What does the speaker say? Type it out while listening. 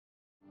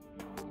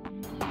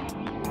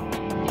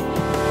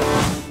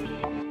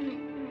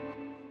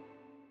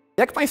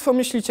Jak Państwo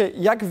myślicie,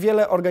 jak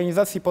wiele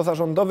organizacji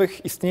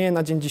pozarządowych istnieje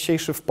na dzień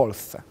dzisiejszy w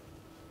Polsce?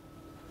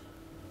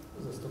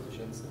 Ze 100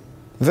 tysięcy.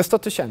 Ze 100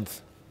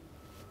 tysięcy.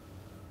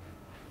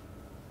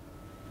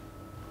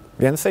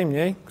 Więcej,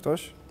 mniej?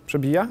 Ktoś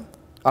przebija?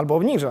 Albo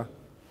obniża?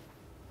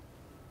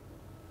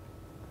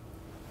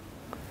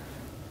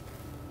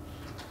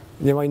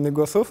 Nie ma innych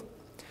głosów?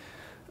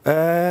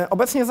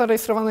 Obecnie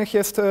zarejestrowanych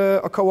jest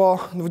około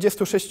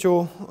 26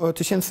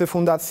 tysięcy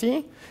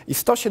fundacji i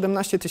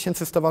 117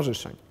 tysięcy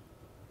stowarzyszeń.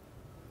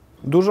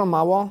 Dużo,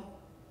 mało?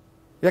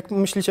 Jak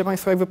myślicie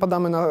Państwo, jak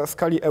wypadamy na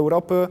skali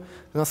Europy,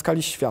 na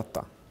skali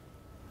świata?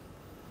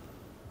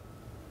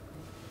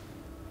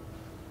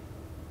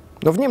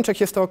 No w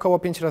Niemczech jest to około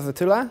 5 razy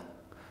tyle,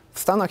 w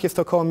Stanach jest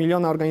to około 1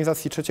 miliona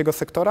organizacji trzeciego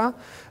sektora,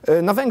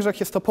 na Węgrzech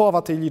jest to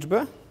połowa tej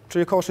liczby,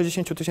 czyli około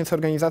 60 tysięcy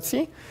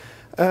organizacji.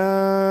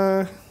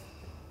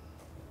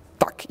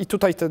 Tak, i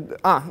tutaj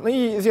no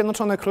i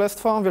Zjednoczone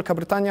Królestwo, Wielka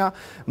Brytania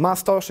ma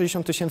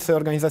 160 tysięcy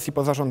organizacji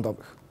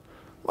pozarządowych.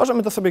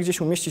 Możemy to sobie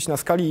gdzieś umieścić na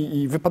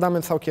skali i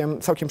wypadamy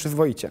całkiem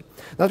przyzwoicie.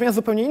 Natomiast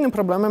zupełnie innym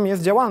problemem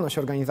jest działalność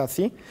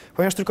organizacji,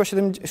 ponieważ tylko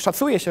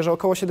szacuje się, że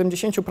około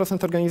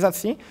 70%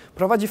 organizacji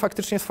prowadzi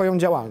faktycznie swoją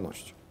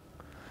działalność.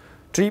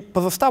 Czyli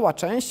pozostała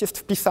część jest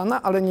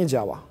wpisana, ale nie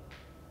działa.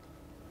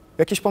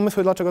 Jakieś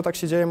pomysły, dlaczego tak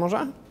się dzieje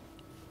może?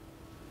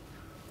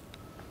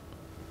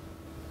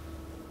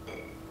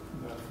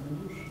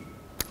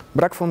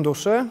 Brak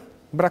funduszy,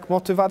 brak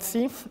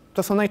motywacji.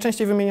 To są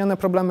najczęściej wymieniane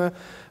problemy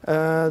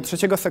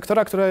trzeciego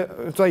sektora, które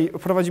tutaj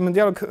prowadzimy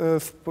dialog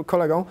z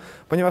kolegą,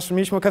 ponieważ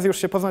mieliśmy okazję już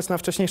się poznać na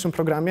wcześniejszym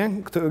programie,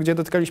 gdzie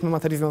dotykaliśmy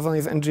materii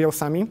związanej z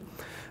NGO-sami.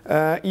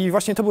 I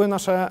właśnie to były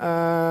nasze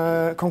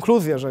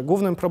konkluzje, że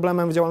głównym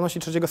problemem w działalności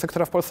trzeciego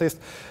sektora w Polsce jest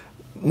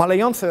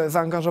malejące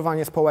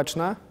zaangażowanie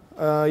społeczne.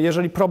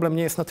 Jeżeli problem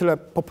nie jest na tyle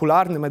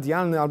popularny,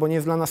 medialny albo nie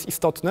jest dla nas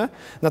istotny,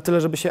 na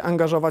tyle, żeby się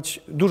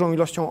angażować dużą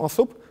ilością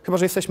osób, chyba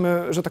że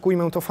jesteśmy, że tak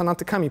ujmę to,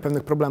 fanatykami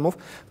pewnych problemów,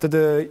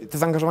 wtedy to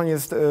zaangażowanie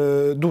jest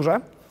duże.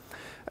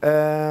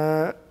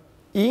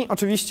 I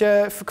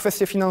oczywiście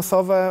kwestie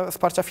finansowe,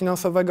 wsparcia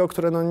finansowego,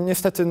 które no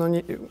niestety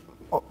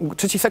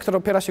trzeci sektor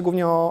opiera się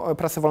głównie o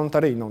pracę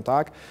wolontaryjną,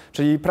 tak?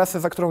 Czyli pracę,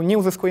 za którą nie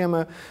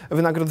uzyskujemy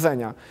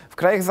wynagrodzenia. W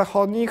krajach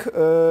zachodnich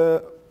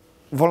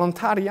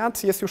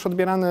wolontariat jest już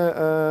odbierany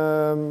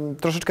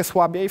troszeczkę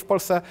słabiej. W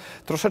Polsce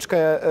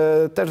troszeczkę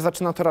też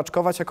zaczyna to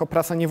raczkować jako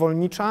praca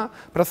niewolnicza,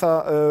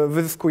 praca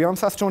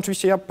wyzyskująca, z czym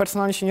oczywiście ja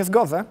personalnie się nie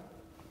zgodzę.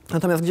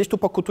 Natomiast gdzieś tu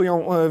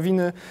pokutują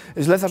winy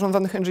źle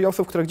zarządzanych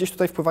NGO-sów, które gdzieś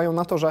tutaj wpływają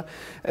na to, że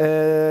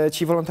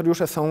ci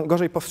wolontariusze są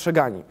gorzej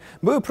postrzegani.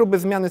 Były próby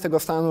zmiany tego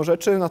stanu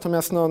rzeczy,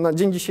 natomiast no, na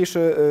dzień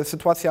dzisiejszy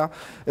sytuacja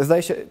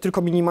zdaje się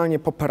tylko minimalnie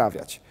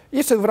poprawiać. I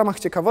jeszcze w ramach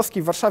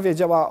ciekawostki w Warszawie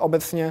działa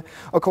obecnie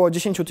około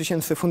 10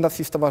 tysięcy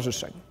fundacji i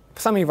stowarzyszeń.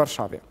 W samej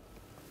Warszawie.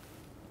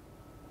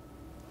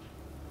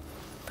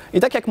 I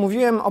tak jak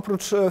mówiłem,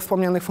 oprócz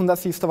wspomnianych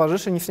fundacji i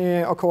stowarzyszeń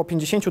istnieje około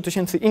 50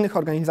 tysięcy innych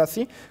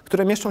organizacji,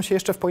 które mieszczą się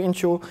jeszcze w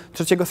pojęciu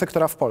trzeciego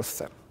sektora w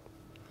Polsce.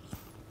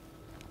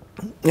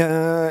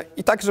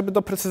 I tak, żeby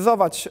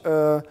doprecyzować,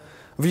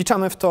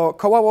 wliczamy w to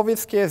koła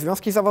łowieckie,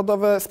 związki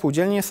zawodowe,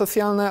 spółdzielnie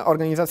socjalne,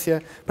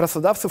 organizacje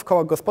pracodawców,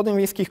 koła gospodyń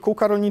wiejskich,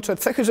 kółka rolnicze,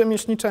 cechy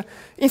rzemieślnicze,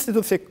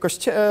 instytucje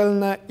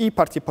kościelne i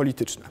partie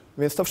polityczne.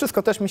 Więc to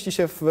wszystko też mieści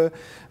się w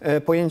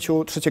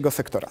pojęciu trzeciego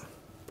sektora.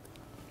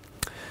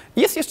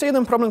 Jest jeszcze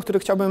jeden problem, który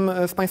chciałbym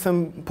z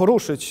Państwem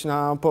poruszyć,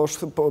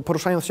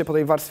 poruszając się po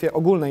tej warstwie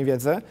ogólnej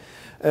wiedzy,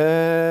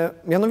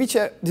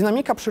 mianowicie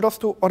dynamika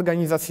przyrostu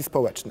organizacji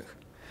społecznych.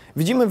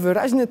 Widzimy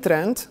wyraźny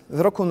trend z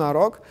roku na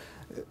rok,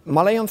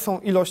 malejącą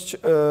ilość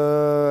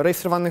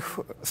rejestrowanych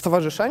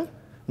stowarzyszeń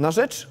na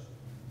rzecz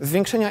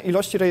zwiększenia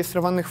ilości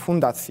rejestrowanych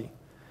fundacji.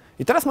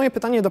 I teraz moje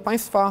pytanie do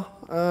Państwa,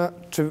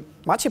 czy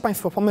macie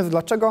Państwo pomysł,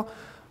 dlaczego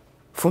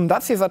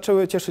fundacje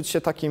zaczęły cieszyć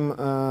się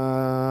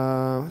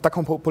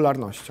taką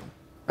popularnością?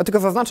 Ja tylko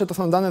zaznaczę, to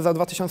są dane za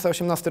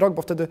 2018 rok,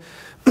 bo wtedy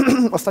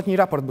ostatni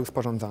raport był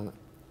sporządzany.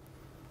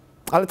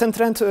 Ale ten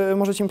trend,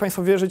 możecie mi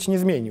Państwo wierzyć, nie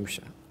zmienił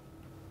się.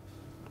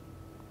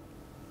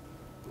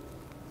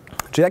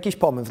 Czy jakiś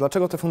pomysł,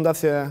 dlaczego te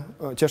fundacje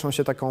cieszą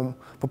się taką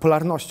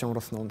popularnością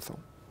rosnącą?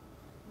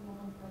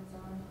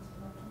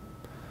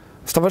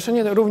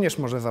 Stowarzyszenie również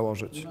może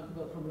założyć. Nie ma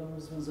chyba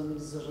problemów związanych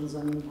z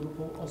zarządzaniem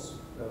grupą osób,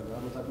 prawda?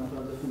 Bo tak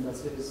naprawdę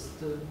fundacja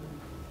jest,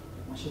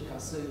 ma się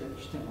kasę i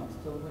jakiś temat,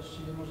 to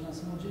właściwie można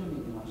samodzielnie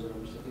niemalże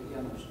robić, tak jak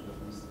ja na przykład.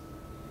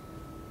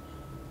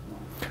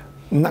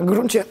 No. Na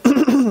gruncie,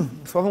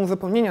 słowem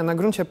uzupełnienia, na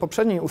gruncie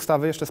poprzedniej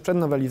ustawy, jeszcze sprzed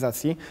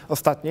nowelizacji,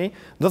 ostatniej,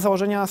 do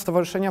założenia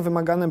stowarzyszenia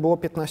wymagane było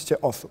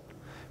 15 osób.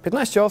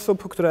 15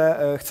 osób,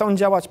 które chcą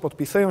działać,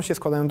 podpisują się,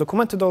 składają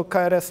dokumenty do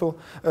KRS-u,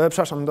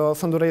 do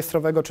sądu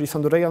rejestrowego, czyli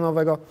sądu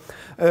rejonowego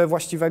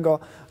właściwego,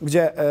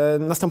 gdzie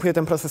następuje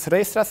ten proces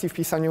rejestracji,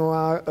 wpisania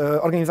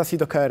organizacji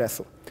do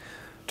KRS-u.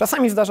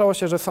 Czasami zdarzało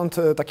się, że sąd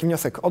taki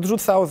wniosek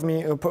odrzucał,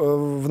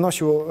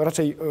 wnosił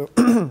raczej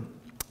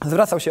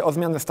zwracał się o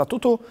zmianę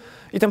statutu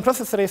i ten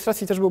proces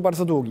rejestracji też był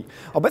bardzo długi.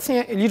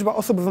 Obecnie liczba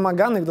osób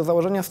wymaganych do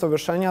założenia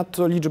stowarzyszenia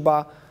to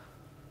liczba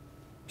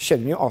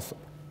 7 osób.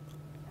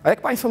 A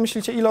jak Państwo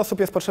myślicie, ile osób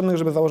jest potrzebnych,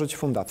 żeby założyć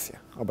fundację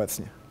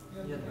obecnie?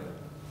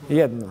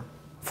 Jedna.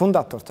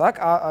 Fundator, tak?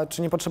 A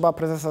czy nie potrzeba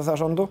prezesa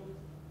zarządu?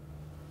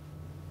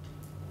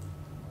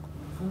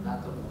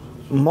 Fundator może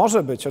być.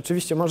 Może być,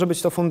 oczywiście, może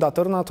być to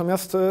fundator,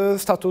 natomiast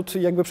statut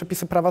i jakby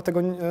przepisy prawa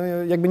tego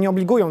jakby nie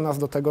obligują nas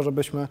do tego,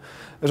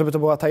 żeby to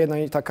była ta jedna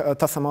i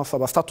ta sama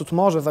osoba. Statut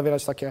może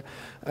zawierać takie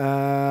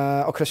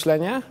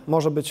określenie,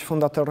 może być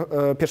fundator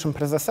pierwszym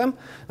prezesem,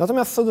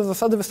 natomiast co do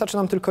zasady wystarczy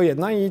nam tylko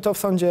jedna i to w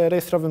sądzie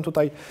rejestrowym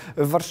tutaj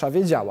w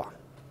Warszawie działa.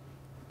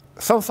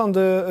 Są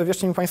sądy,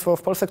 wierzcie mi Państwo,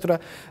 w Polsce, które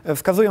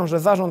wskazują, że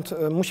zarząd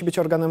musi być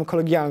organem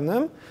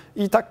kolegialnym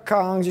i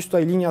taka gdzieś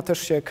tutaj linia też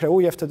się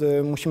kreuje,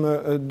 wtedy musimy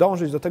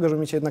dążyć do tego,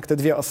 żeby mieć jednak te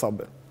dwie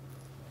osoby.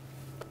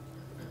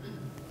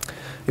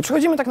 I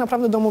przechodzimy tak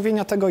naprawdę do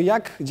omówienia tego,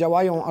 jak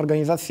działają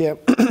organizacje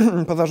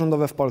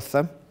pozarządowe w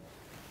Polsce.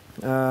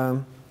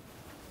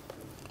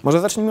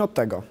 Może zacznijmy od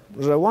tego,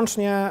 że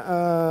łącznie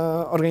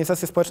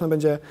organizacje społeczne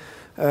będzie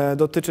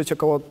dotyczyć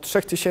około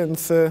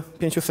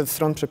 3500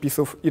 stron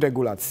przepisów i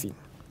regulacji.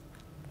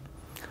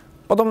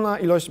 Podobna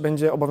ilość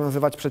będzie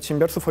obowiązywać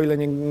przedsiębiorców, o ile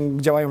nie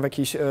działają w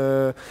jakiejś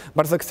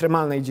bardzo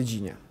ekstremalnej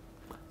dziedzinie.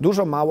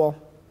 Dużo, mało,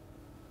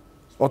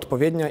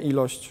 odpowiednia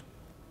ilość.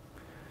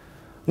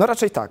 No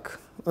raczej tak.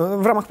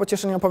 W ramach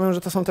pocieszenia powiem,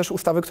 że to są też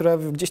ustawy, które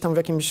gdzieś tam w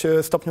jakimś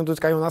stopniu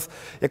dotykają nas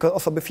jako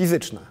osoby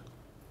fizyczne.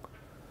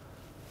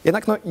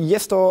 Jednak no,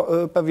 jest to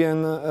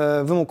pewien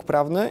wymóg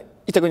prawny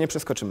i tego nie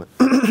przeskoczymy.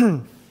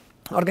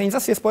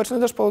 Organizacje społeczne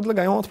też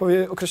podlegają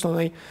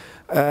określonej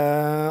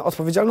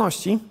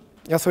odpowiedzialności.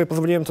 Ja sobie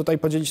pozwoliłem tutaj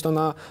podzielić to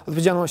na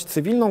odpowiedzialność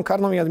cywilną,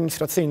 karną i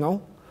administracyjną.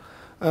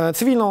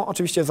 Cywilną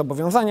oczywiście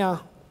zobowiązania,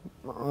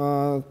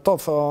 to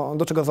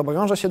do czego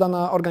zobowiąże się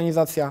dana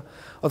organizacja.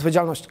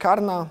 Odpowiedzialność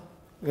karna,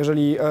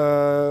 jeżeli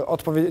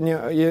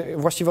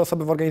właściwe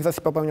osoby w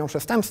organizacji popełnią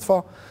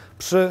przestępstwo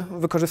przy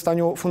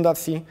wykorzystaniu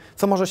fundacji,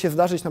 co może się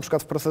zdarzyć na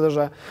przykład w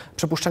procederze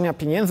przepuszczania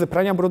pieniędzy,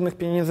 prania brudnych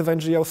pieniędzy w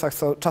NGO-sach,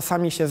 co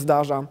czasami się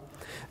zdarza.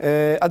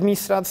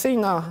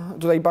 Administracyjna,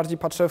 tutaj bardziej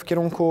patrzę w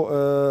kierunku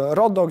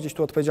RODO, gdzieś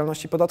tu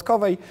odpowiedzialności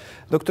podatkowej,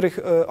 do których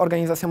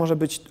organizacja może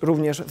być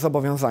również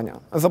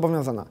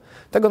zobowiązana.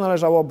 Tego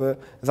należałoby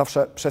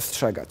zawsze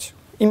przestrzegać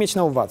i mieć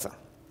na uwadze.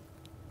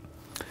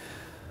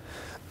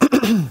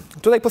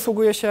 Tutaj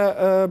posługuję się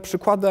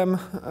przykładem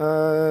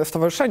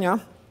stowarzyszenia,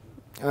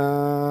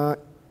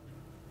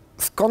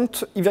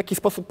 skąd i w jaki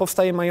sposób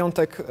powstaje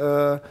majątek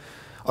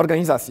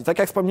organizacji. Tak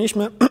jak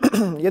wspomnieliśmy,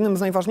 jednym z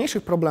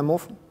najważniejszych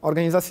problemów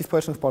organizacji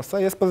społecznych w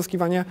Polsce jest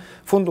pozyskiwanie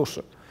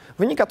funduszy.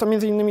 Wynika to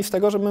m.in. z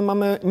tego, że my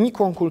mamy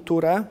nikłą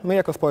kulturę, my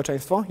jako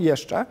społeczeństwo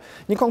jeszcze,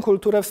 nikłą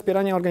kulturę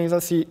wspierania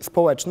organizacji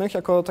społecznych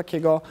jako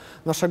takiego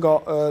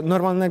naszego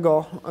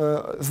normalnego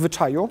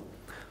zwyczaju.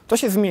 To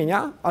się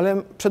zmienia,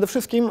 ale przede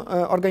wszystkim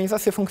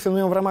organizacje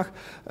funkcjonują w ramach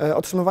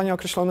otrzymywania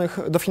określonych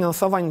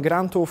dofinansowań,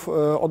 grantów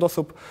od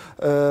osób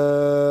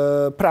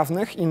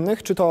prawnych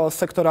innych, czy to z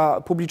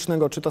sektora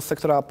publicznego, czy to z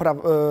sektora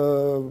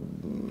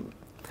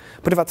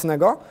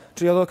prywatnego,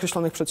 czyli od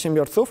określonych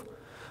przedsiębiorców.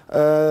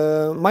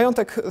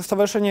 Majątek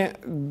stowarzyszenie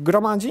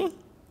gromadzi,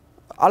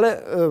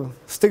 ale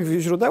z tych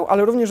źródeł,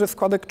 ale również ze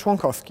składek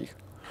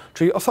członkowskich.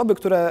 Czyli osoby,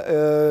 które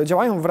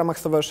działają w ramach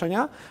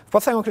stowarzyszenia,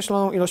 wpłacają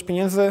określoną ilość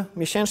pieniędzy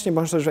miesięcznie,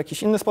 bądź też w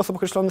jakiś inny sposób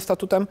określony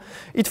statutem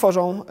i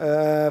tworzą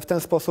w ten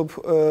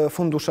sposób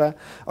fundusze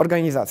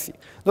organizacji.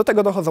 Do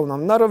tego dochodzą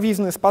nam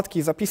darowizny,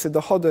 spadki, zapisy,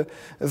 dochody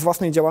z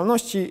własnej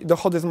działalności,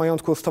 dochody z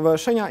majątku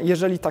stowarzyszenia.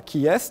 Jeżeli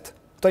taki jest,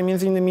 tutaj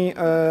między innymi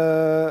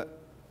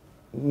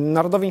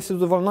Narodowy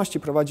Instytut Wolności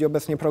prowadzi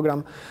obecnie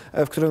program,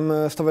 w którym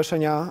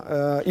stowarzyszenia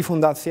i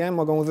fundacje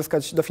mogą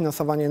uzyskać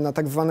dofinansowanie na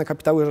tak zwane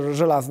kapitały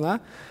żelazne,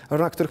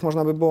 na których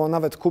można by było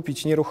nawet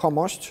kupić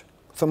nieruchomość,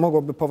 co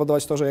mogłoby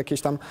powodować to, że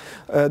jakieś tam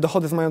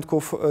dochody z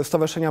majątków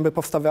stowarzyszenia by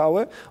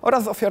powstawały,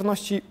 oraz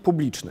ofiarności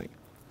publicznej.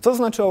 Co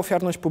znaczy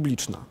ofiarność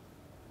publiczna?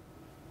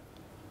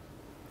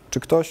 Czy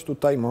ktoś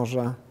tutaj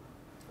może...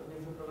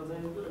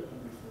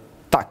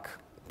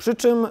 Tak. Przy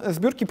czym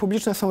zbiórki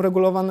publiczne są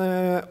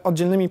regulowane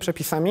oddzielnymi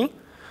przepisami,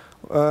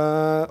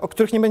 o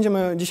których nie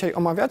będziemy dzisiaj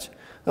omawiać.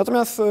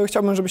 Natomiast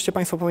chciałbym, żebyście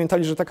Państwo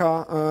pamiętali, że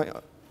taka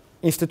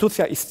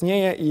instytucja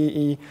istnieje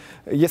i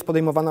jest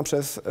podejmowana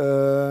przez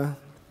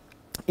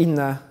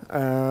inne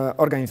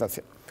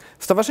organizacje.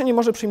 Stowarzyszenie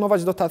może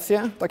przyjmować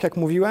dotacje, tak jak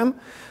mówiłem.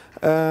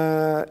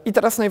 I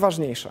teraz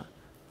najważniejsze.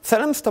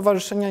 Celem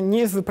stowarzyszenia nie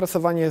jest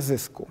wypracowanie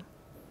zysku.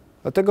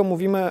 Dlatego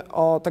mówimy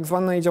o tak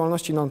zwanej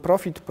działalności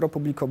non-profit, pro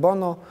publico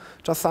bono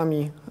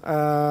czasami.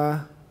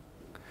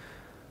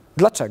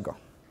 Dlaczego?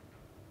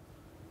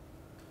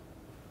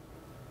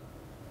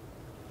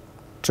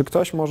 Czy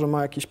ktoś może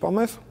ma jakiś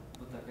pomysł?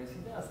 No taka jest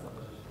idea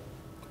stowarzyszenia.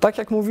 Tak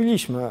jak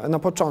mówiliśmy na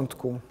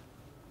początku.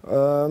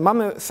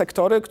 Mamy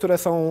sektory, które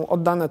są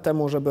oddane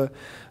temu, żeby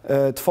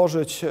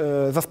tworzyć,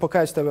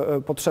 zaspokajać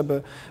te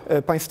potrzeby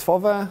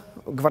państwowe,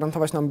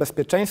 gwarantować nam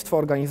bezpieczeństwo,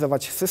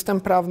 organizować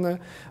system prawny.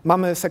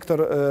 Mamy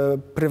sektor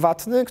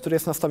prywatny, który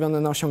jest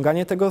nastawiony na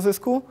osiąganie tego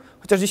zysku,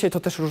 chociaż dzisiaj to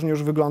też różnie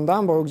już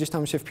wygląda, bo gdzieś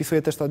tam się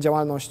wpisuje też ta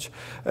działalność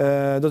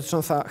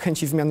dotycząca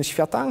chęci zmiany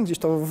świata, gdzieś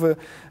to w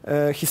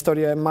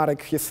historię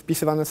marek jest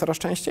wpisywane coraz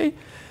częściej.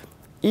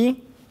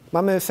 I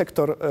mamy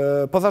sektor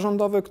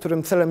pozarządowy,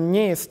 którym celem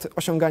nie jest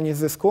osiąganie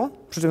zysku,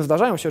 przy czym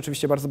zdarzają się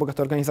oczywiście bardzo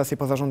bogate organizacje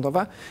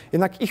pozarządowe,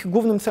 jednak ich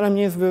głównym celem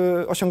nie jest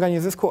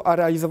osiąganie zysku, a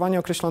realizowanie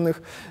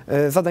określonych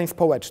zadań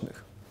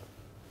społecznych.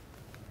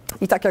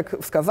 I tak jak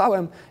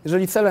wskazałem,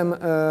 jeżeli celem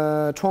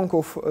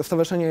członków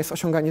stowarzyszenia jest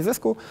osiąganie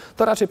zysku,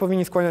 to raczej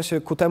powinni skłaniać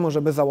się ku temu,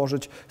 żeby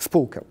założyć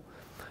spółkę.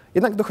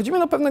 Jednak dochodzimy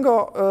do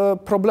pewnego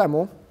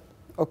problemu,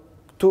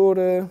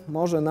 który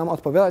może nam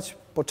odpowiadać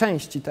po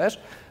części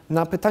też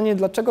na pytanie,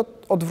 dlaczego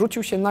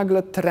odwrócił się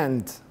nagle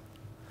trend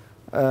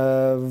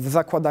w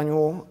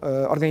zakładaniu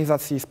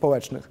organizacji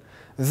społecznych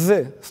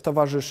z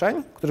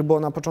stowarzyszeń, których było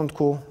na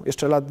początku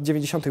jeszcze lat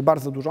 90.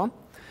 bardzo dużo,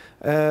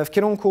 w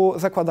kierunku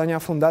zakładania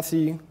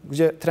fundacji,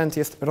 gdzie trend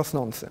jest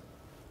rosnący.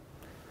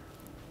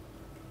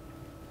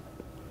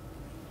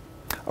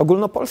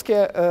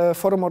 Ogólnopolskie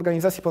Forum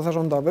Organizacji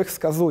Pozarządowych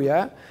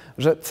wskazuje,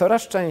 że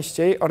coraz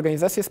częściej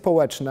organizacje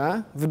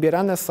społeczne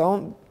wybierane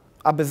są,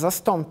 aby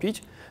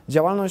zastąpić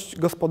działalność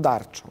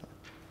gospodarczą.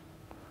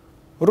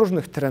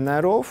 Różnych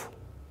trenerów,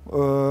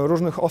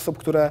 różnych osób,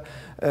 które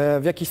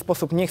w jakiś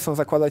sposób nie chcą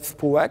zakładać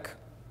spółek,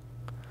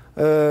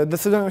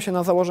 decydują się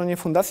na założenie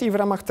fundacji i w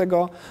ramach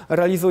tego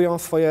realizują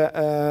swoje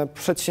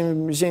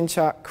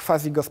przedsięwzięcia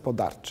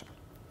quasi-gospodarcze.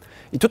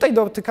 I tutaj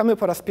dotykamy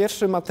po raz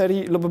pierwszy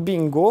materii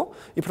lobbingu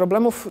i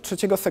problemów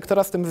trzeciego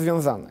sektora z tym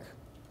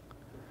związanych.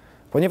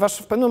 Ponieważ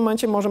w pewnym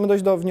momencie możemy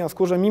dojść do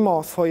wniosku, że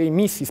mimo swojej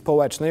misji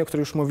społecznej, o której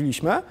już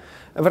mówiliśmy,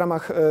 w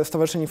ramach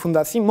stowarzyszeń i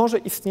fundacji może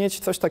istnieć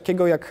coś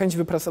takiego jak chęć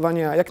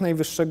wypracowania jak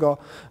najwyższego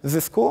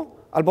zysku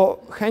albo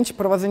chęć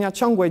prowadzenia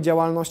ciągłej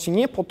działalności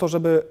nie po to,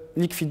 żeby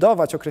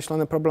likwidować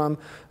określony problem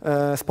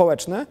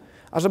społeczny,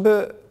 a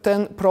żeby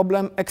ten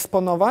problem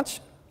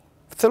eksponować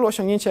w celu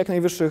osiągnięcia jak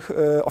najwyższych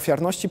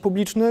ofiarności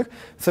publicznych,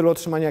 w celu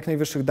otrzymania jak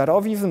najwyższych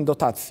darowizn,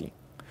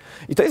 dotacji.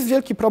 I to jest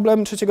wielki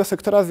problem trzeciego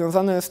sektora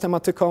związany z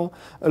tematyką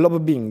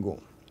lobbingu.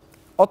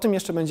 O tym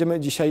jeszcze będziemy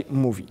dzisiaj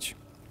mówić.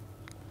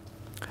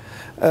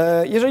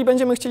 Jeżeli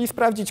będziemy chcieli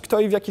sprawdzić, kto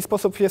i w jaki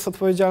sposób jest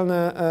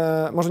odpowiedzialny,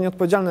 może nie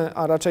odpowiedzialny,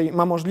 a raczej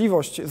ma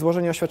możliwość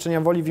złożenia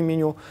oświadczenia woli w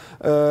imieniu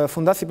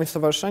fundacji bądź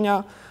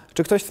stowarzyszenia,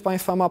 czy ktoś z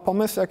Państwa ma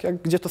pomysł,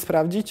 gdzie to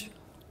sprawdzić?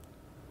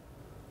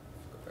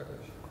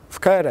 W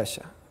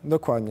KRS-ie,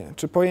 dokładnie.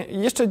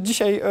 Jeszcze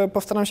dzisiaj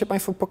postaram się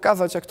Państwu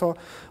pokazać, jak to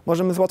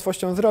możemy z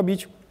łatwością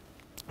zrobić.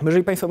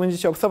 Jeżeli Państwo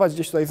będziecie obcować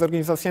gdzieś tutaj z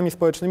organizacjami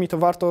społecznymi, to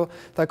warto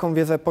taką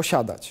wiedzę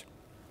posiadać.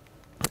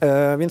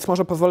 Więc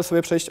może pozwolę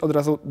sobie przejść od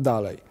razu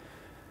dalej.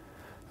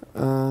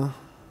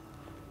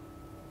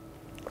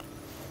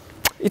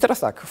 I teraz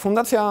tak,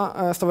 fundacja,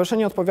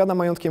 stowarzyszenie odpowiada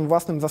majątkiem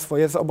własnym za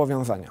swoje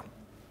zobowiązania.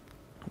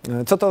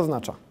 Co to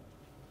oznacza?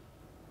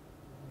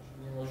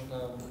 Nie można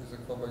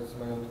egzekwować z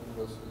majątku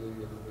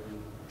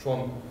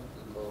członków,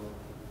 tylko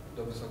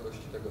do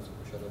wysokości tego, co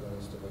posiada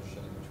dane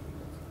stowarzyszenie bądź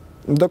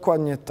fundacja.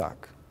 Dokładnie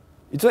tak.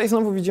 I tutaj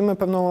znowu widzimy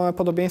pewne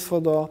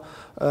podobieństwo do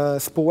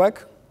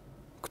spółek,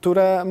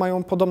 które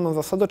mają podobną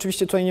zasadę.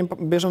 Oczywiście tutaj nie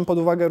bierzemy pod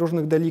uwagę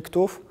różnych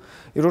deliktów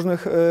i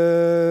różnych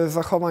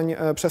zachowań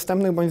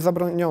przestępnych bądź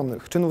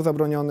zabronionych, czynów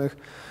zabronionych,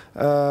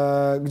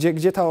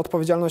 gdzie ta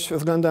odpowiedzialność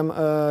względem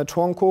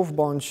członków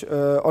bądź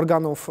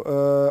organów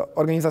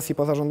organizacji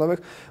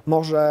pozarządowych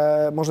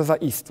może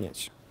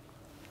zaistnieć.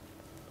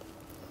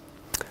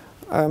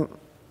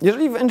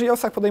 Jeżeli w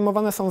NGO-sach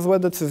podejmowane są złe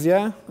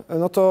decyzje,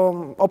 no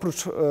to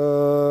oprócz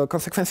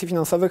konsekwencji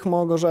finansowych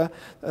może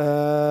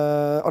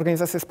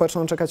organizację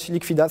społeczną czekać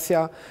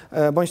likwidacja,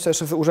 bądź też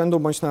z urzędu,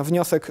 bądź na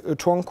wniosek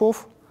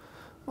członków.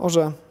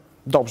 Może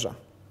dobrze.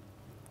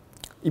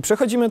 I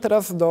przechodzimy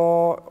teraz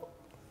do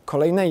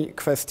kolejnej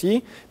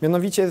kwestii,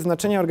 mianowicie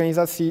znaczenia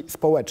organizacji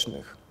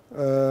społecznych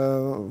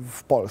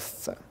w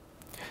Polsce.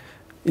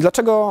 I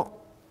dlaczego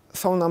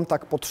są nam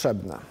tak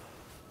potrzebne?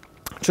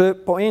 Czy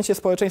pojęcie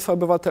społeczeństwa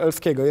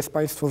obywatelskiego jest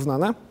Państwu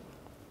znane?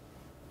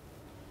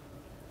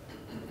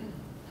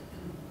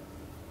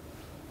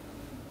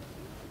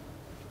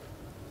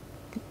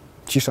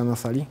 Cisza na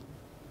sali.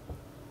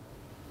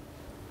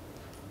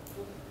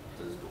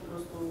 To jest po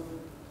prostu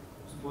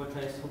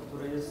społeczeństwo,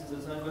 które jest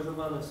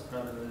zaangażowane w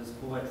sprawy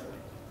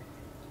społeczne.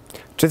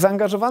 Czy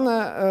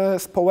zaangażowane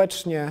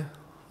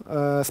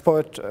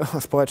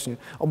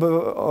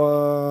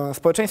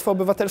społeczeństwo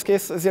obywatelskie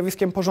jest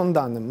zjawiskiem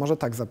pożądanym? Może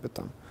tak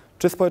zapytam.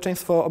 Czy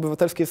społeczeństwo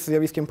obywatelskie jest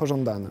zjawiskiem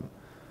pożądanym?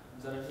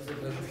 Zależy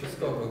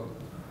wszystko.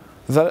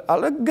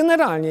 Ale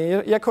generalnie,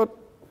 jako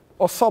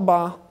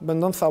osoba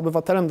będąca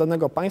obywatelem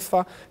danego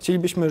państwa,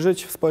 chcielibyśmy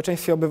żyć w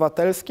społeczeństwie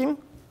obywatelskim?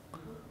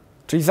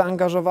 Czyli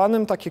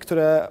zaangażowanym, takie,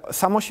 które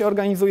samo się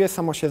organizuje,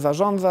 samo się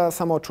zarządza,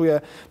 samo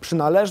czuje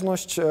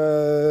przynależność,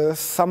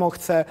 samo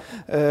chce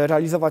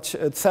realizować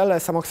cele,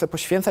 samo chce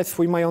poświęcać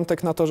swój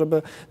majątek na to,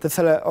 żeby te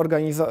cele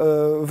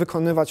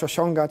wykonywać,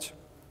 osiągać.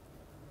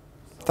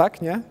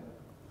 Tak, nie?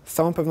 Z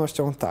całą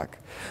pewnością tak.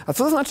 A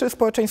co to znaczy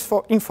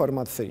społeczeństwo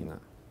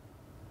informacyjne?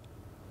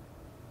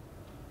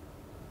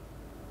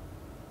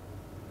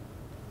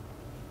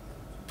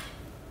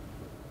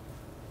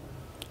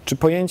 Czy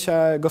pojęcie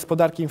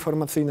gospodarki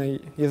informacyjnej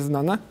jest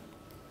znane?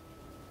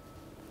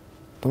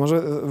 To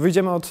może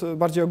wyjdziemy od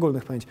bardziej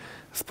ogólnych pojęć.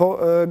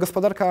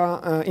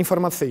 Gospodarka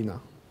informacyjna.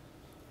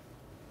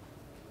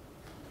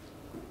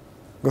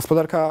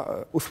 Gospodarka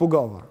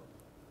usługowa.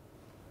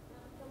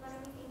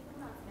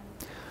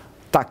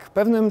 Tak,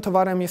 pewnym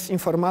towarem jest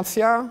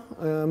informacja.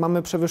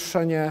 Mamy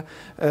przewyższenie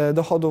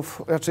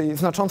dochodów, raczej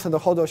znaczące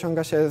dochody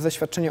osiąga się ze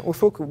świadczenia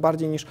usług,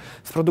 bardziej niż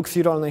z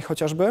produkcji rolnej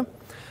chociażby.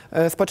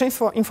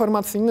 Społeczeństwo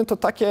informacyjne to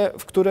takie,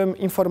 w którym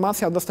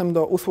informacja, dostęp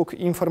do usług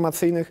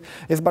informacyjnych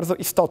jest bardzo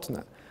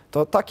istotne.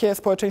 To takie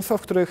społeczeństwo,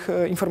 w których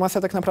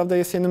informacja tak naprawdę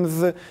jest jednym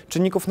z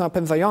czynników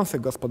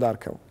napędzających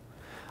gospodarkę.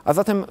 A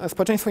zatem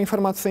społeczeństwo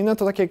informacyjne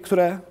to takie,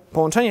 które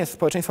połączenie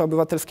społeczeństwa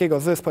obywatelskiego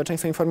z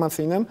społeczeństwem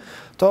informacyjnym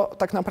to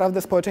tak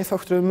naprawdę społeczeństwo,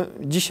 w którym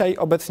dzisiaj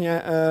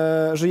obecnie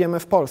żyjemy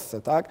w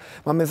Polsce. Tak?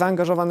 Mamy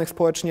zaangażowanych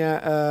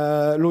społecznie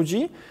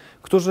ludzi,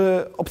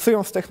 którzy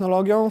obcują z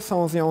technologią,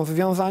 są z nią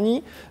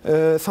związani,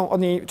 są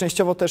od niej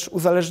częściowo też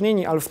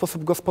uzależnieni, ale w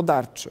sposób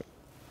gospodarczy.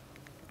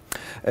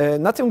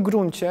 Na tym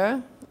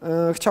gruncie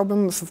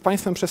chciałbym z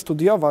Państwem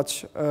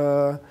przestudiować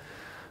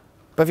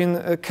pewien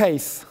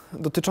case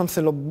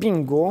dotyczący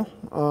lobbingu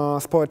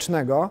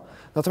społecznego.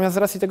 Natomiast z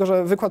racji tego,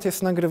 że wykład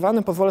jest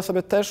nagrywany, pozwolę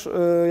sobie też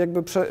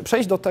jakby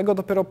przejść do tego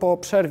dopiero po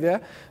przerwie,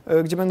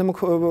 gdzie będę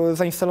mógł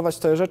zainstalować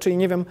te rzeczy i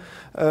nie wiem,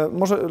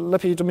 może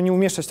lepiej, żeby nie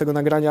umieszczać tego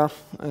nagrania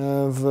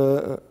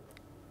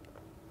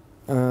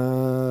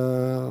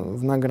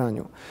w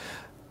nagraniu.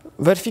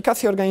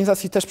 Weryfikację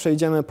organizacji też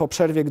przejdziemy po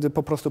przerwie, gdy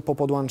po prostu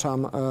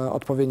popodłączam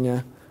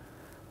odpowiednie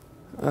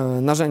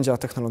narzędzia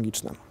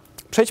technologiczne.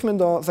 Przejdźmy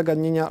do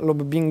zagadnienia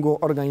lobbingu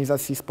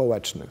organizacji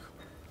społecznych.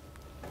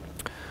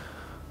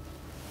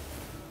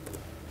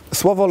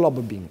 Słowo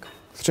lobbying.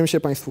 Z czym się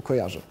Państwu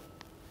kojarzy?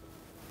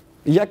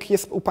 Jak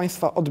jest u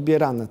Państwa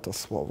odbierane to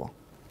słowo?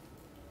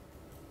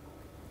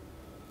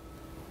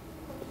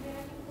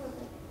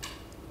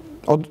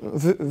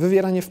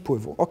 Wywieranie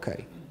wpływu,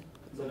 okej.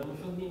 Celem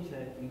osiągnięcia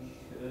jakichś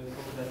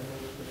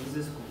konkretnych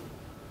zysków.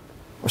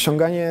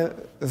 Osiąganie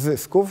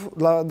zysków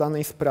dla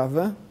danej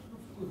sprawy.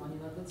 Wpływanie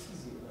na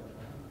decyzję,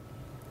 prawda?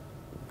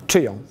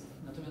 Czyją?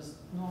 Natomiast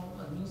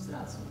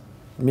administracja.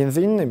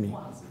 Między innymi.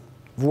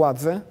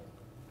 Władzy.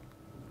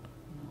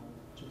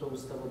 Czy to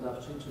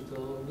ustawodawczej, czy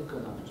to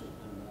wykonawczej,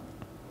 prawda?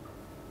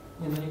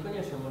 Nie, no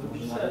niekoniecznie, może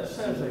być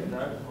szerzej,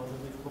 tak? Może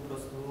być po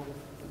prostu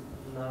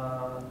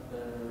na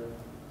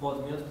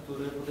podmiot,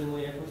 który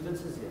podejmuje jakąś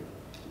decyzję.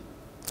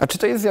 A czy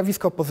to jest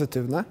zjawisko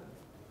pozytywne?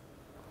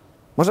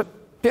 Może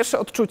pierwsze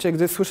odczucie,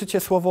 gdy słyszycie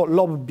słowo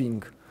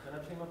lobbying. To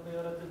raczej ma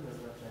pejoratywne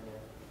znaczenie.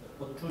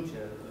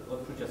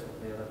 Odczucia są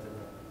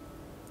pejoratywne.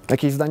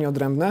 Jakieś zdanie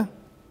odrębne?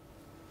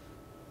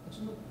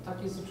 Znaczy,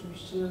 tak jest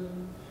oczywiście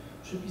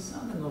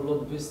przypisane.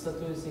 Lobbysta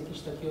to jest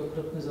jakiś taki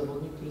okropny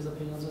zawodnik, który za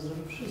pieniądze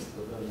zrobi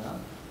wszystko, prawda?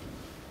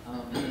 A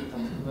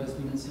tam chyba jest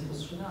mniej więcej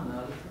postrzegane,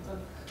 ale to tak...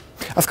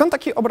 A skąd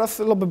taki obraz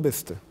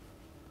lobbysty?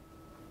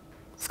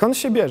 Skąd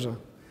się bierze?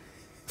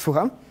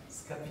 Słucham?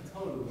 Z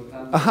Kapitolu, bo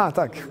tam... Aha,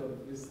 tak.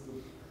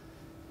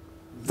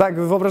 Tak,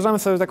 wyobrażamy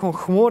sobie taką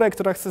chmurę,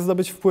 która chce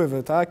zdobyć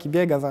wpływy, tak? I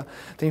biega za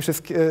tymi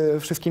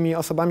wszystkimi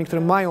osobami,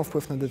 które mają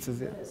wpływ na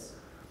decyzje.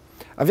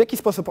 A w jaki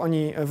sposób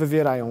oni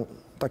wywierają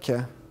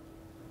takie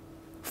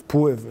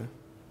wpływy?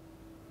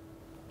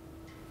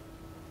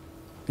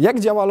 Jak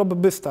działa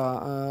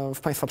lobbysta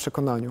w Państwa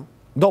przekonaniu?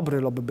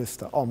 Dobry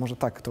lobbysta. O, może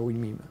tak to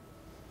ujmijmy.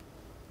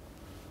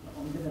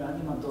 On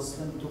generalnie ma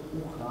dostęp do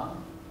ucha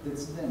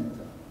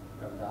decydenta,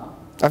 prawda?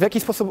 A w jaki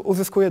sposób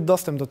uzyskuje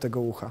dostęp do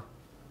tego ucha?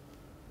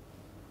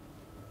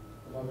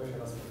 Umawia się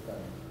na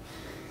spotkanie.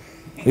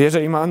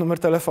 Jeżeli ma numer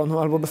telefonu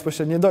albo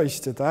bezpośrednie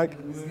dojście, tak?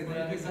 Jest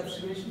generalnie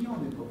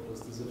zaprzyjaźniony po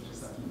prostu ze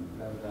wszystkim,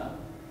 prawda?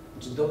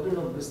 Znaczy dobry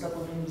lobbysta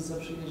powinien być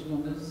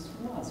zaprzyjaźniony z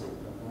władzą,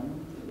 prawda?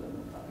 Tyle,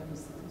 taka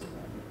niestety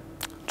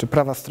sprawa. Czy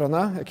prawa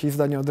strona? Jakieś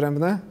zdanie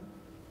odrębne?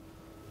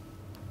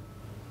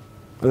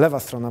 Lewa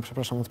strona,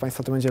 przepraszam, od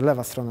Państwa to będzie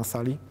lewa strona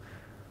sali.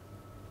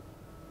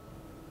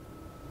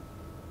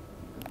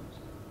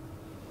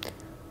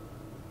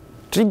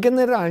 Czyli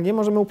generalnie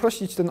możemy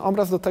uprościć ten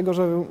obraz do tego,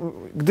 że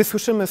gdy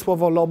słyszymy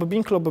słowo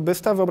lobbying,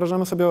 lobbysta,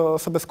 wyobrażamy sobie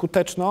osobę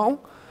skuteczną,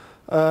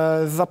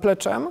 z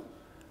zapleczem.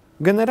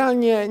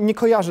 Generalnie nie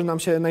kojarzy nam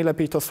się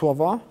najlepiej to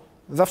słowo.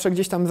 Zawsze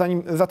gdzieś tam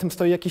za tym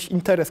stoi jakiś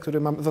interes, który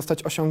ma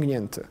zostać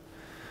osiągnięty.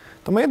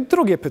 To moje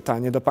drugie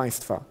pytanie do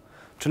Państwa.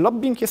 Czy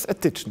lobbying jest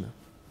etyczny?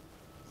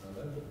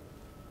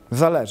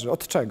 Zależy.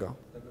 Od czego?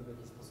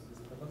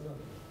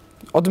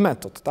 Od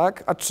metod,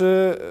 tak? A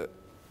czy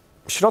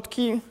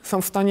środki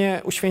są w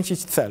stanie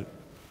uświęcić cel?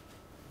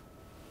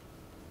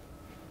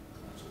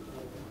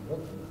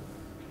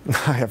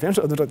 Ja wiem,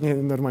 że odwrotnie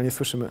normalnie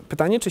słyszymy.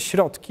 Pytanie, czy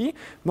środki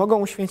mogą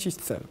uświęcić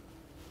cel?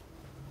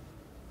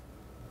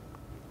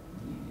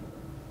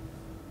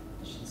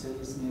 Jeśli cel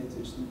jest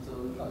nieetyczny,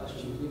 to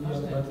właściwie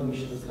nieważne, jakimi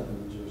środkami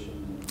będzie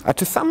osiągnięty. A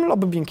czy sam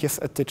lobbying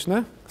jest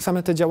etyczny?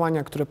 Same te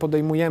działania, które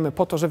podejmujemy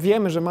po to, że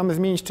wiemy, że mamy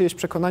zmienić czyjeś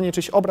przekonanie,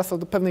 czyjś obraz o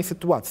pewnej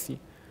sytuacji.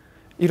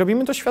 I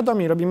robimy to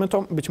świadomie, robimy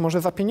to być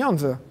może za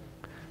pieniądze.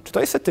 Czy to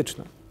jest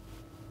etyczne?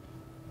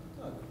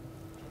 Tak.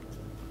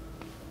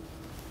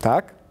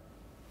 Tak?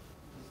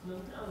 Jest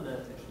neutralne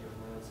etycznie w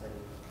mojej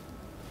ocenie.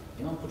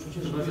 Ja mam poczucie,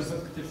 Chyba, że że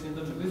faktycznie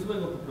do czegoś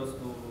złego po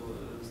prostu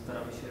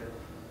staramy się,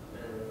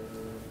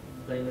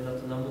 dajmy na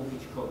to,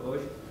 namówić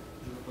kogoś,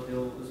 żeby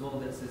podjął złą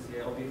decyzję,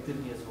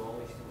 obiektywnie złą,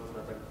 jeśli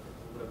można tak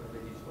w ogóle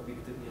powiedzieć,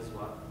 obiektywnie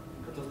zła,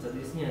 no to wtedy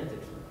jest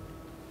nieetyczne.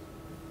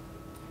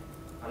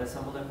 Ale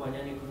samo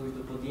nakłanianie kogoś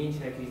do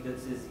podjęcia jakiejś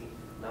decyzji,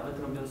 nawet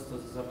robiąc to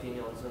za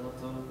pieniądze, no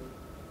to...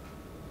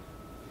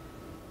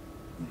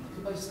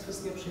 chyba jest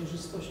kwestia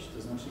przejrzystości. To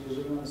znaczy,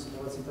 jeżeli mamy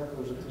sytuację taką,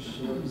 że ktoś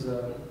się robi za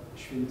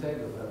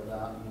świętego, prawda,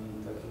 i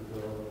takiego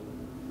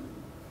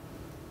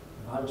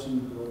walczy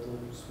niby o tą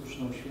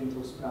słuszną, świętą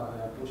sprawę,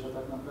 a ktoś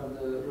tak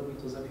naprawdę robi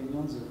to za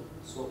pieniądze,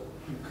 co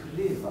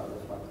ukrywa de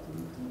facto,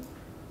 no to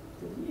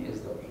wtedy nie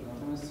jest dobrze.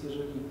 Natomiast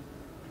jeżeli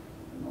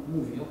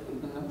mówi,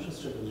 ja muszę z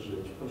czegoś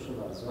żyć, proszę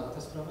bardzo, a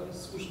ta sprawa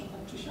jest słuszna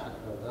tak czy siak,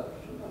 prawda,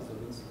 proszę bardzo,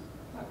 więc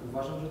tak,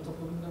 uważam, że to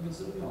powinno być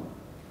zrobione.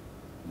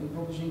 No i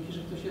Bogu dzięki,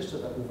 że ktoś jeszcze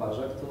tak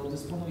uważa, kto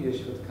dysponuje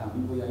środkami,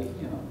 bo ja ich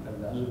nie mam,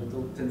 prawda, żeby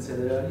ten cel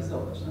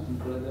realizować. Na tym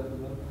polega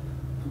chyba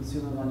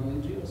funkcjonowanie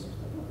NGO-sów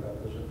tak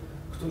naprawdę, że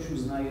ktoś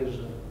uznaje,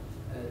 że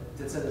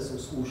te cele są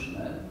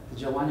słuszne, te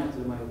działania,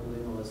 które mają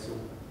podejmować są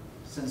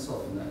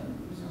sensowne,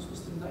 w związku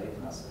z tym daje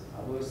kasę.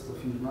 Albo jest to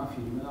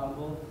firmy,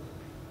 albo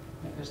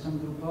jakaś tam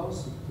grupa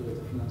osób, które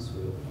to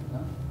finansują,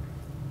 prawda?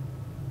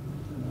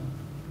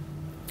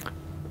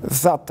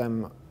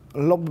 Zatem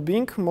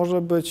lobbying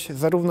może być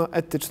zarówno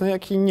etyczny,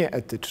 jak i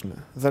nieetyczny.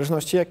 W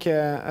zależności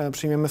jakie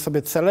przyjmiemy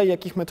sobie cele i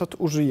jakich metod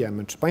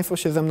użyjemy. Czy Państwo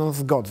się ze mną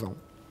zgodzą?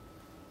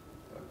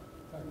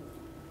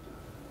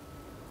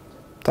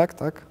 Tak,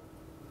 tak.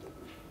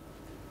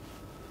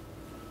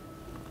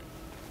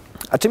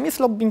 A czym jest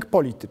lobbying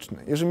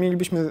polityczny? Jeżeli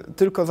mielibyśmy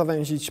tylko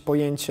zawęzić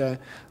pojęcie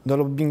do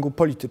lobbingu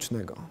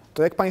politycznego,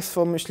 to jak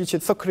Państwo myślicie,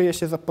 co kryje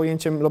się za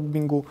pojęciem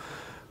lobbingu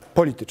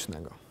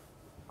politycznego?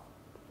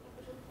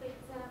 Tutaj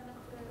celem, na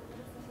które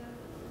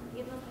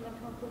jednostki, na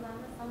którą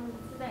wpływamy, są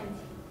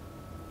decydenci,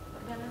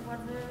 organy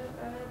władzy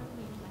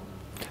publicznej.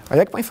 A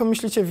jak Państwo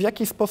myślicie, w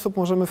jaki sposób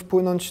możemy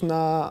wpłynąć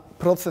na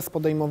proces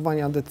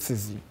podejmowania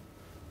decyzji?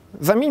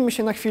 Zamieńmy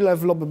się na chwilę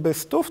w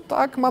lobbystów,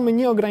 tak? Mamy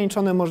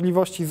nieograniczone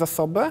możliwości,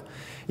 zasoby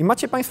i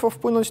macie Państwo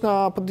wpłynąć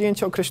na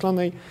podjęcie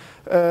określonej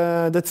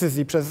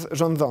decyzji przez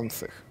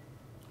rządzących.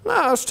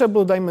 Na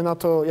szczeblu, dajmy na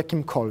to,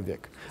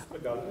 jakimkolwiek.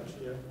 Legalny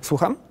czy nie?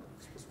 Słucham?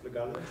 W sposób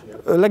legalny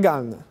czy nie?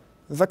 Legalny.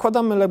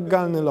 Zakładamy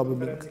legalny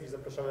lobbying.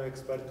 Zapraszamy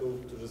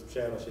ekspertów, którzy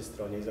sprzyjają naszej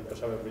stronie i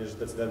zapraszamy również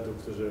decydentów,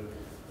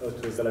 od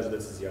których zależy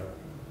decyzja.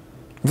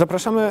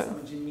 Zapraszamy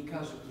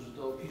dziennikarzy, którzy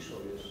to opiszą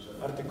jeszcze.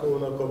 Artykuły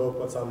naukowe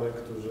opłacamy,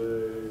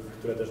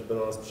 które też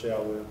będą nas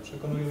sprzyjały.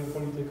 Przekonujemy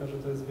polityka, że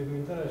to jest w jego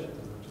interesie,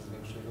 to znaczy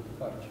zwiększy jego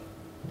poparcie.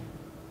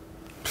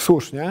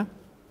 słusznie.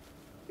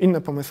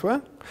 Inne pomysły?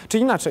 Czy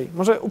inaczej,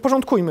 może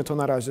uporządkujmy to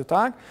na razie,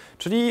 tak?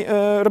 Czyli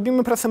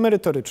robimy pracę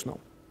merytoryczną.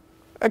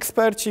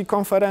 Eksperci,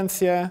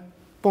 konferencje,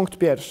 punkt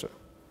pierwszy.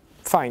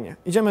 Fajnie,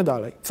 idziemy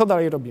dalej. Co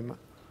dalej robimy?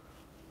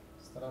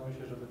 Staramy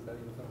się, żeby te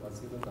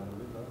informacje dotarły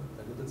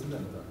do tego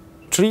decydenta.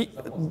 Czyli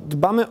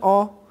dbamy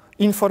o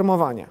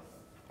informowanie.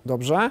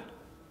 Dobrze?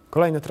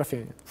 Kolejne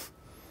trafienie.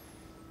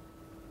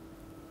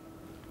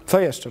 Co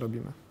jeszcze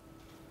robimy?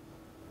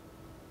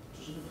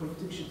 Żeby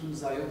polityk się tym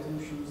zajął, to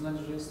musi uznać,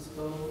 że jest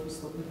to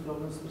istotny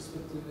problem z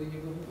perspektywy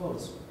jego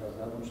wyborców,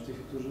 prawda? Bądź tych,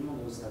 którzy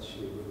mogą stać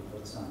się jego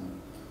wyborcami.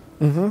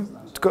 Mhm.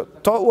 Tylko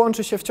to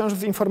łączy się wciąż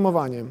z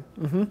informowaniem.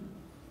 Mhm.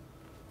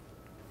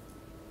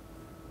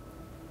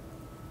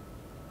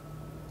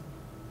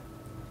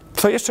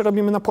 Co jeszcze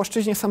robimy na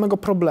płaszczyźnie samego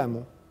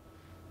problemu,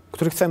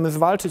 który chcemy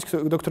zwalczyć,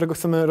 do którego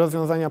chcemy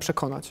rozwiązania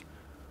przekonać?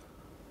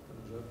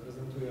 Że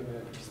prezentujemy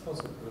jakiś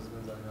sposób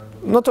rozwiązania.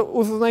 No to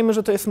uznajmy,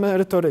 że to jest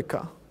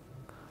merytoryka.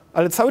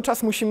 Ale cały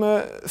czas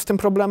musimy z tym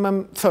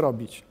problemem co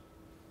robić?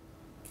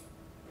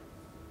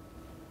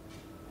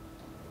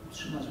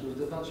 Trzymać go w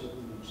debacie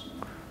publicznej.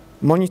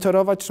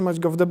 Monitorować, trzymać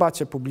go w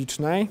debacie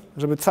publicznej,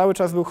 żeby cały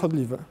czas był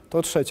chodliwy.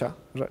 To trzecia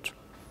rzecz.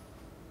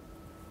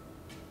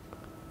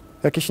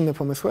 Jakieś inne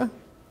pomysły?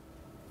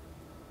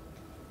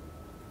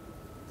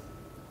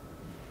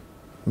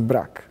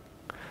 Brak.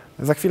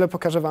 Za chwilę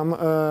pokażę Wam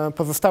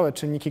pozostałe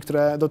czynniki,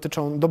 które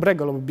dotyczą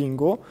dobrego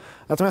lobbingu.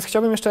 Natomiast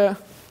chciałbym jeszcze,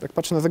 jak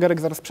patrzę na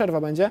zegarek, zaraz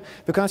przerwa będzie,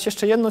 wykonać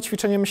jeszcze jedno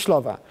ćwiczenie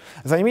myślowe.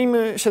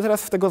 Zajmijmy się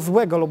teraz w tego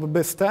złego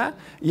lobbystę.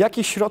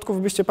 Jakich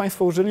środków byście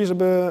Państwo użyli,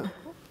 żeby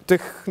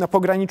tych na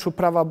pograniczu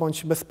prawa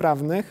bądź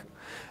bezprawnych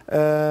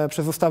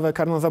przez ustawę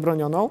karną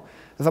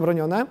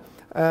zabronione,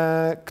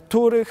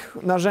 których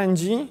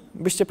narzędzi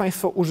byście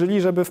Państwo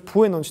użyli, żeby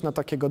wpłynąć na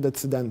takiego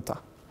decydenta?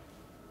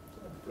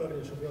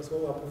 Popularnie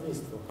słowo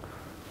łapownictwo.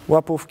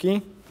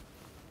 Łapówki.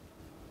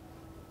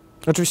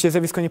 Oczywiście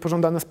zjawisko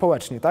niepożądane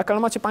społecznie, tak? Ale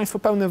macie Państwo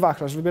pełny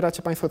wachlarz,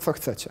 wybieracie Państwo, co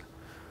chcecie.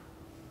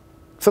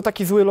 Co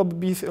taki zły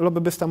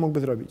lobbysta mógłby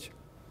zrobić?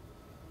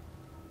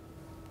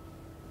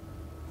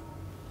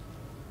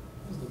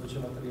 Zdobycie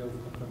materiałów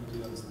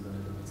kompromitujących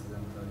danego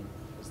decydenta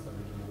i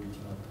postawienie mówić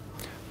na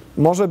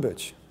to. Może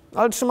być.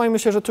 Ale trzymajmy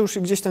się, że to już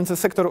gdzieś ten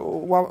sektor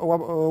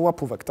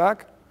łapówek,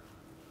 tak?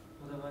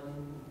 Podawanie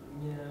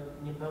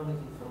niepełnych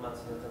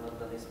informacji na temat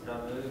danej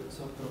sprawy,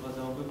 co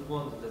wprowadzałoby w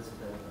błąd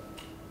decydenta.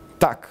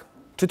 Tak.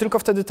 Czy tylko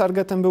wtedy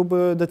targetem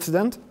byłby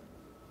decydent?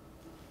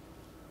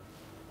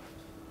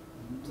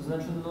 To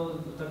znaczy, no,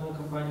 taką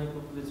kampanię,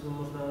 powiedzmy,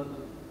 można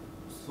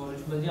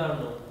stworzyć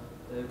medialną,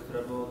 która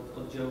by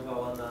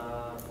oddziaływała na,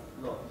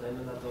 no,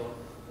 dajmy na to,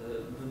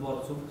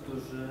 wyborców,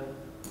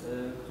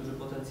 którzy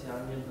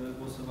potencjalnie by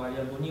głosowali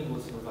albo nie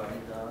głosowali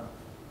na,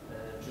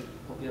 czy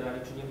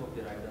popierali, czy nie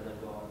popierali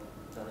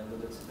danego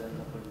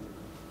decydenta polityka.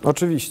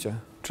 Oczywiście.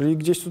 Czyli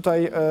gdzieś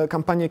tutaj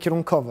kampanie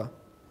kierunkowe.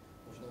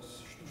 Można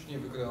sztucznie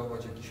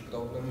wykreować jakiś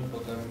problem i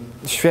potem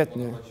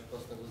Świetnie. proponować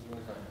własne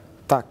rozwiązania.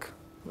 Tak.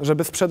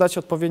 Żeby sprzedać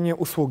odpowiednie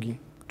usługi.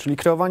 Czyli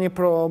kreowanie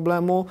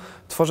problemu,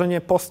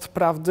 tworzenie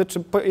postprawdy. Czy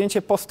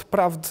pojęcie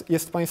postprawd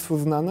jest Państwu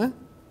znane?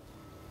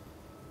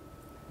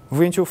 W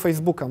ujęciu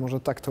Facebooka, może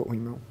tak to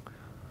ujmę.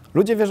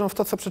 Ludzie wierzą w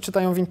to, co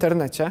przeczytają w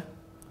internecie,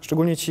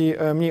 szczególnie ci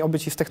mniej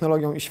obyci z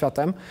technologią i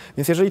światem,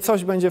 więc jeżeli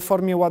coś będzie w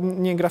formie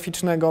ładnie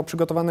graficznego,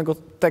 przygotowanego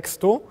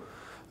tekstu,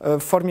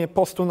 w formie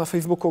postu na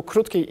Facebooku,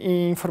 krótkiej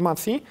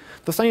informacji,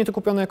 zostanie to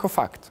kupione jako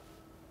fakt,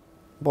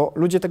 bo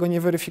ludzie tego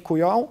nie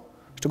weryfikują,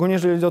 szczególnie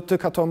jeżeli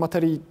dotyka to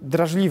materii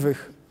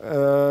drażliwych,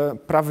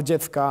 praw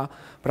dziecka,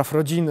 praw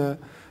rodziny,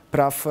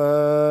 praw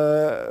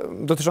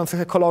dotyczących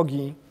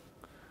ekologii,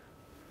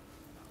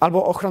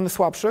 albo ochrony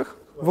słabszych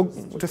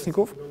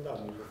uczestników.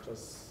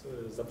 Wówczas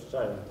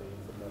zaprzeczają tej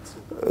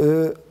informacji.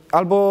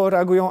 Albo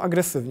reagują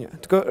agresywnie.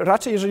 Tylko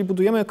raczej, jeżeli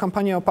budujemy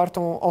kampanię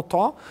opartą o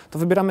to, to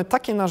wybieramy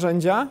takie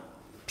narzędzia,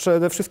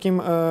 przede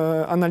wszystkim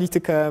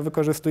analitykę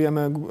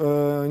wykorzystujemy,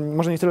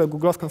 może nie tyle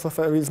googlowską, co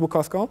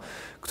facebookowską,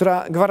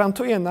 która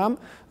gwarantuje nam,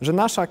 że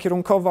nasza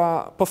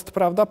kierunkowa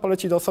postprawda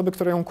poleci do osoby,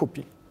 która ją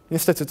kupi.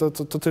 Niestety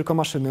to tylko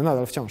maszyny,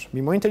 nadal wciąż.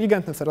 Mimo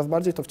inteligentne coraz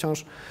bardziej, to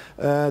wciąż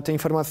te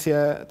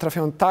informacje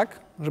trafią tak,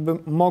 żeby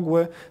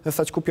mogły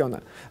zostać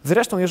kupione.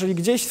 Zresztą, jeżeli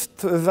gdzieś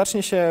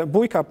zacznie się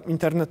bójka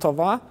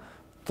internetowa,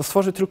 to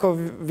stworzy tylko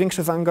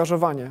większe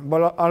zaangażowanie,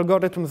 bo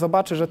algorytm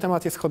zobaczy, że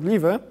temat jest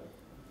chodliwy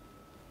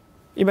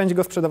i będzie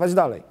go sprzedawać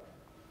dalej.